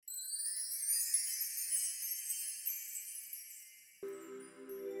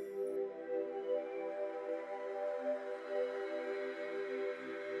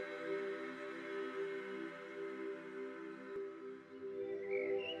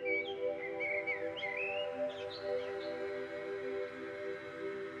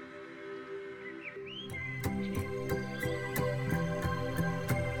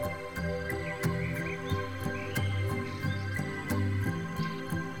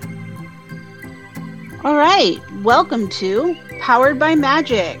All right, welcome to Powered by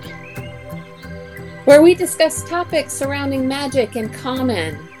Magic, where we discuss topics surrounding magic and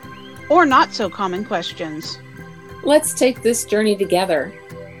common or not so common questions. Let's take this journey together.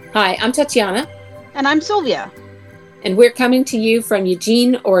 Hi, I'm Tatiana. And I'm Sylvia. And we're coming to you from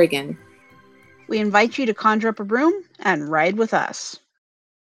Eugene, Oregon. We invite you to conjure up a broom and ride with us.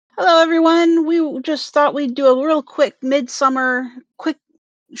 Hello, everyone. We just thought we'd do a real quick midsummer,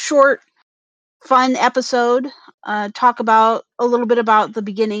 short, fun episode. Talk about a little bit about the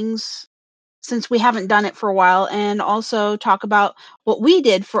beginnings, since we haven't done it for a while, and also talk about what we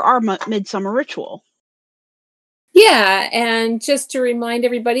did for our midsummer ritual. Yeah, and just to remind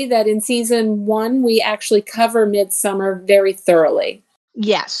everybody that in season 1, we actually cover midsummer very thoroughly.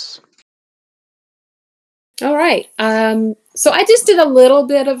 Yes. All right. So I just did a little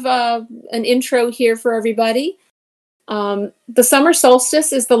bit of an intro here for everybody. The summer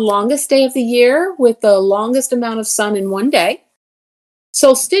solstice is the longest day of the year with the longest amount of sun in one day.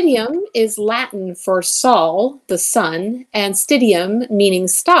 Solstitium is Latin for sol, the sun, and stitium meaning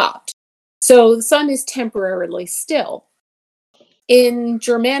stopped. So the sun is temporarily still. In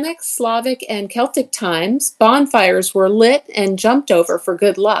Germanic, Slavic, and Celtic times, bonfires were lit and jumped over for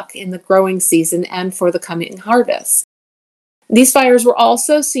good luck in the growing season and for the coming harvest. These fires were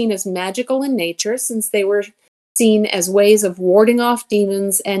also seen as magical in nature, since they were seen as ways of warding off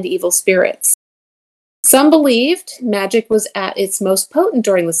demons and evil spirits. Some believed magic was at its most potent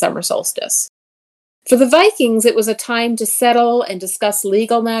during the summer solstice. For the Vikings, it was a time to settle and discuss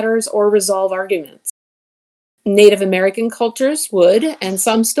legal matters or resolve arguments. Native American cultures would, and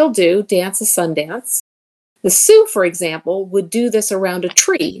some still do, dance a Sundance. The Sioux, for example, would do this around a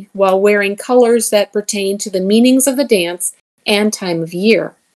tree while wearing colors that pertain to the meanings of the dance and time of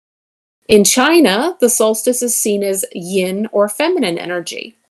year. In China, the solstice is seen as yin or feminine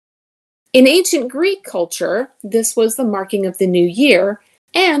energy. In ancient Greek culture, this was the marking of the new year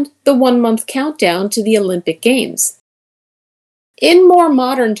and the 1-month countdown to the Olympic Games. In more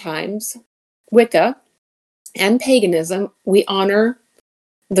modern times, Wicca and Paganism, we honor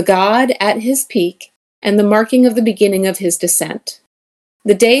the god at his peak and the marking of the beginning of his descent.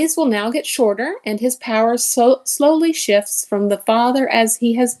 The days will now get shorter, and his power slowly shifts from the father as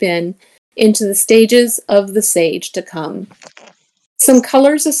he has been into the stages of the sage to come. Some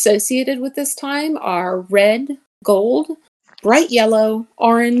colors associated with this time are red, gold, bright yellow,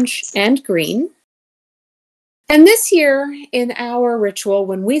 orange, and green. And this year, in our ritual,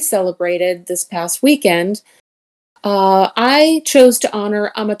 when we celebrated this past weekend, I chose to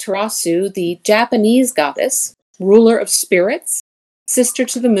honor Amaterasu, the Japanese goddess, ruler of spirits, sister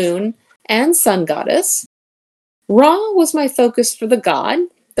to the moon, and sun goddess. Ra was my focus for the god.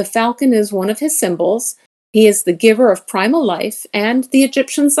 The falcon is one of his symbols. He is the giver of primal life and the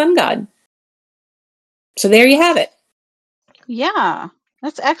Egyptian sun god. So there you have it. Yeah,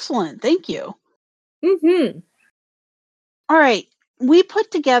 that's excellent. Thank you. Mm-hmm. All right. We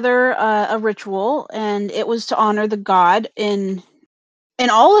put together a ritual, and it was to honor the god in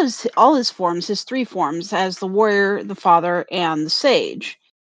all his forms, his 3 forms, as the warrior, the father, and the sage.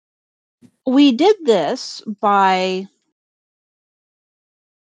 We did this by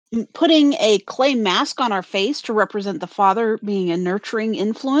putting a clay mask on our face to represent the father being a nurturing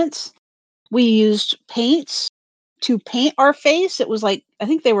influence. We used paints to paint our face. It was like, I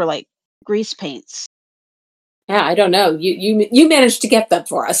think they were like grease paints. Yeah, I don't know. You managed to get them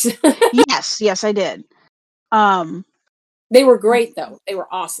for us. Yes, I did. They were great, though. They were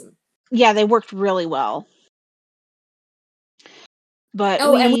awesome. Yeah, they worked really well. But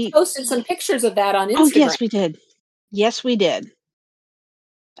and we posted some pictures of that on Instagram. Oh, yes, we did. Yes, we did.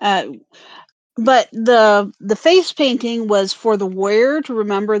 But the face painting was for the warrior, to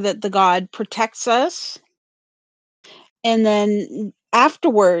remember that the god protects us. And then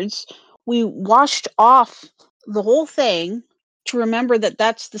afterwards, we washed off the whole thing to remember that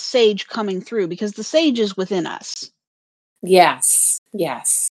that's the sage coming through, because the sage is within us. Yes.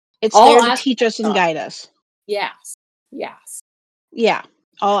 It's all there to teach us and guide us. Yes. Yeah,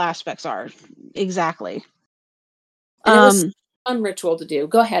 all aspects are. Exactly. And it was a fun ritual to do.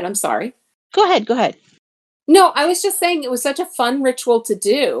 Go ahead, I'm sorry. Go ahead. No, I was just saying it was such a fun ritual to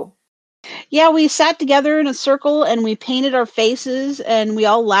do. Yeah, we sat together in a circle and we painted our faces, and we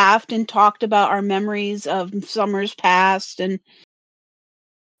all laughed and talked about our memories of summers past. And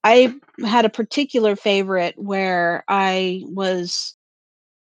I had a particular favorite where I was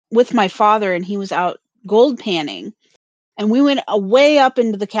with my father and he was out gold panning, and we went way up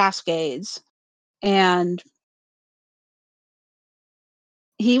into the Cascades, and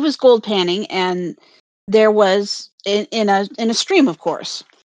he was gold panning, and there was in a stream, of course,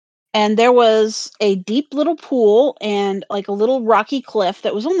 And there was a deep little pool and like a little rocky cliff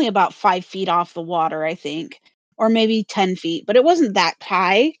that was only about 5 feet off the water, I think, or maybe 10 feet, but it wasn't that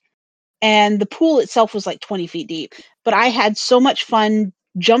high. And the pool itself was like 20 feet deep. But I had so much fun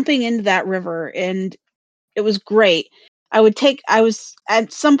jumping into that river, and it was great. I was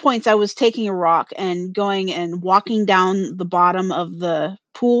at some points I was taking a rock and going and walking down the bottom of the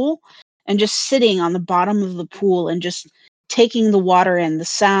pool and just sitting on the bottom of the pool and just taking the water in, the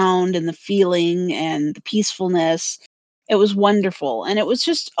sound and the feeling and the peacefulness. It was wonderful. And it was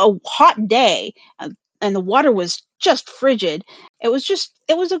just a hot day, and the water was just frigid. It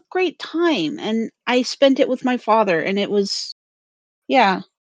was a great time, and I spent it with my father, and it was, yeah.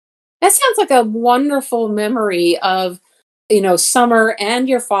 That sounds like a wonderful memory of, summer and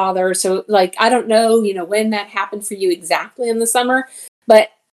your father. So, like, I don't know, when that happened for you exactly in the summer,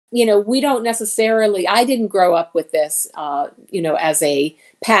 but, we don't necessarily, I didn't grow up with this, as a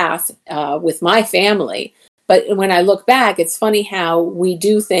path with my family. But when I look back, it's funny how we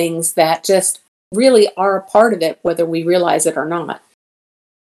do things that just really are a part of it, whether we realize it or not.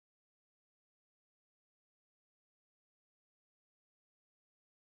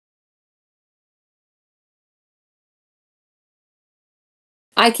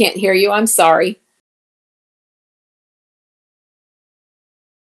 I can't hear you. I'm sorry.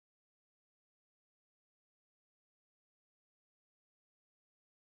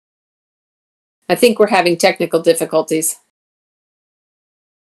 I think we're having technical difficulties.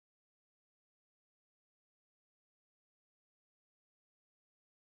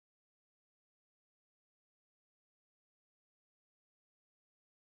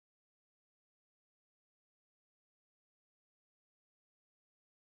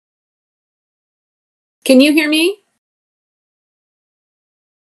 Can you hear me?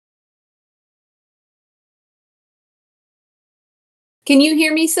 Can you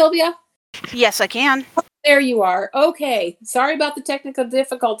hear me, Sylvia? Yes, I can. There you are. Okay. Sorry about the technical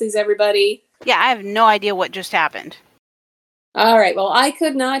difficulties, everybody. Yeah, I have no idea what just happened. All right. Well, I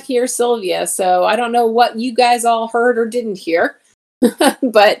could not hear Sylvia, so I don't know what you guys all heard or didn't hear.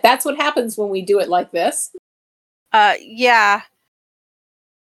 But that's what happens when we do it like this. Yeah.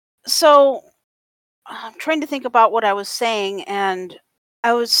 So I'm trying to think about what I was saying, and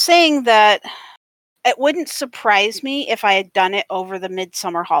I was saying that it wouldn't surprise me if I had done it over the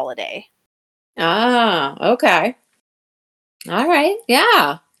midsummer holiday. Ah, okay. All right.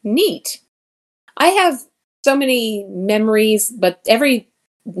 Yeah. Neat. I have so many memories, but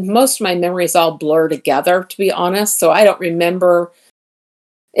most of my memories all blur together, to be honest. So I don't remember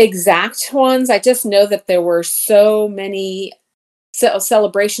exact ones. I just know that there were so many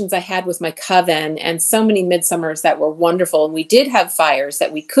celebrations I had with my coven and so many midsummers that were wonderful. And we did have fires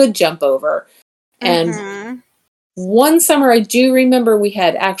that we could jump over. And one summer I do remember we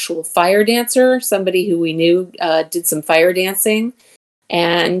had actual fire dancer, somebody who we knew did some fire dancing.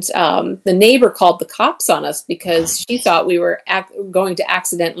 And the neighbor called the cops on us because she thought we were going to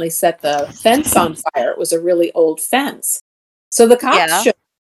accidentally set the fence on fire. It was a really old fence. So the cops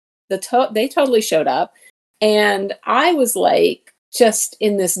they totally showed up. And I was like just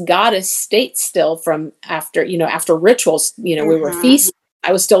in this goddess state still from after rituals, we were feasting.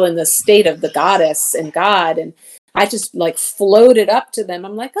 I was still in the state of the goddess and God. And I just like floated up to them.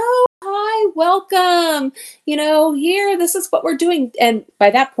 I'm like, oh, hi, welcome. Here, this is what we're doing. And by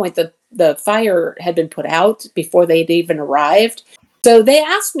that point, the fire had been put out before they'd even arrived. So they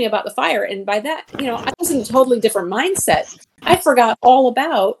asked me about the fire. And by that, I was in a totally different mindset. I forgot all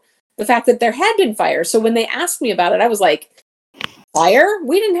about the fact that there had been fire. So when they asked me about it, I was like, fire?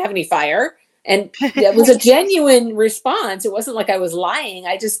 We didn't have any fire. And it was a genuine response. It wasn't like I was lying.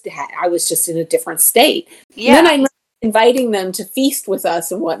 I was just in a different state. Yeah. And then I'm inviting them to feast with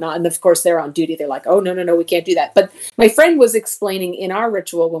us and whatnot. And of course they're on duty. They're like, oh, no, we can't do that. But my friend was explaining in our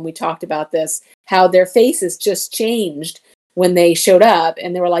ritual when we talked about this, how their faces just changed when they showed up,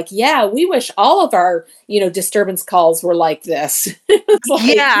 and they were like, yeah, we wish all of our, disturbance calls were like this. It was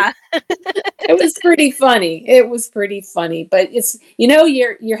like, yeah. It was pretty funny. But it's,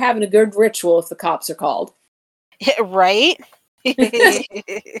 you're having a good ritual if the cops are called. Right?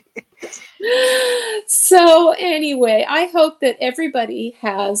 So anyway, I hope that everybody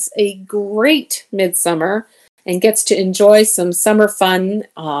has a great midsummer and gets to enjoy some summer fun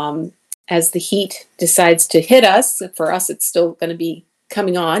as the heat decides to hit us. For us, it's still going to be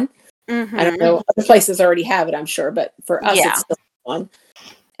coming on. I don't know. Other places already have it, I'm sure. But for us, it's still on.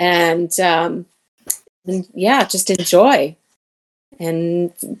 And yeah, just enjoy.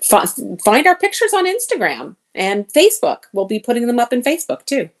 And find our pictures on Instagram and Facebook. We'll be putting them up in Facebook,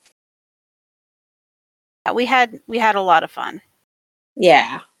 too. We had a lot of fun.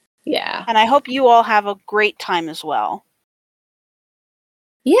 Yeah. Yeah. And I hope you all have a great time as well.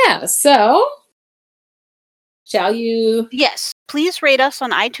 Yeah, so shall you? Yes, please rate us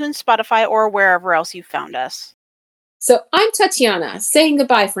on iTunes, Spotify, or wherever else you found us. So I'm Tatiana, saying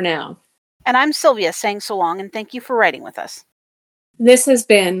goodbye for now. And I'm Sylvia, saying so long, and thank you for writing with us. This has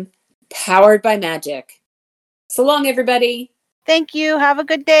been Powered by Magic. So long, everybody. Thank you. Have a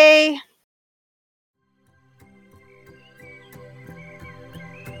good day.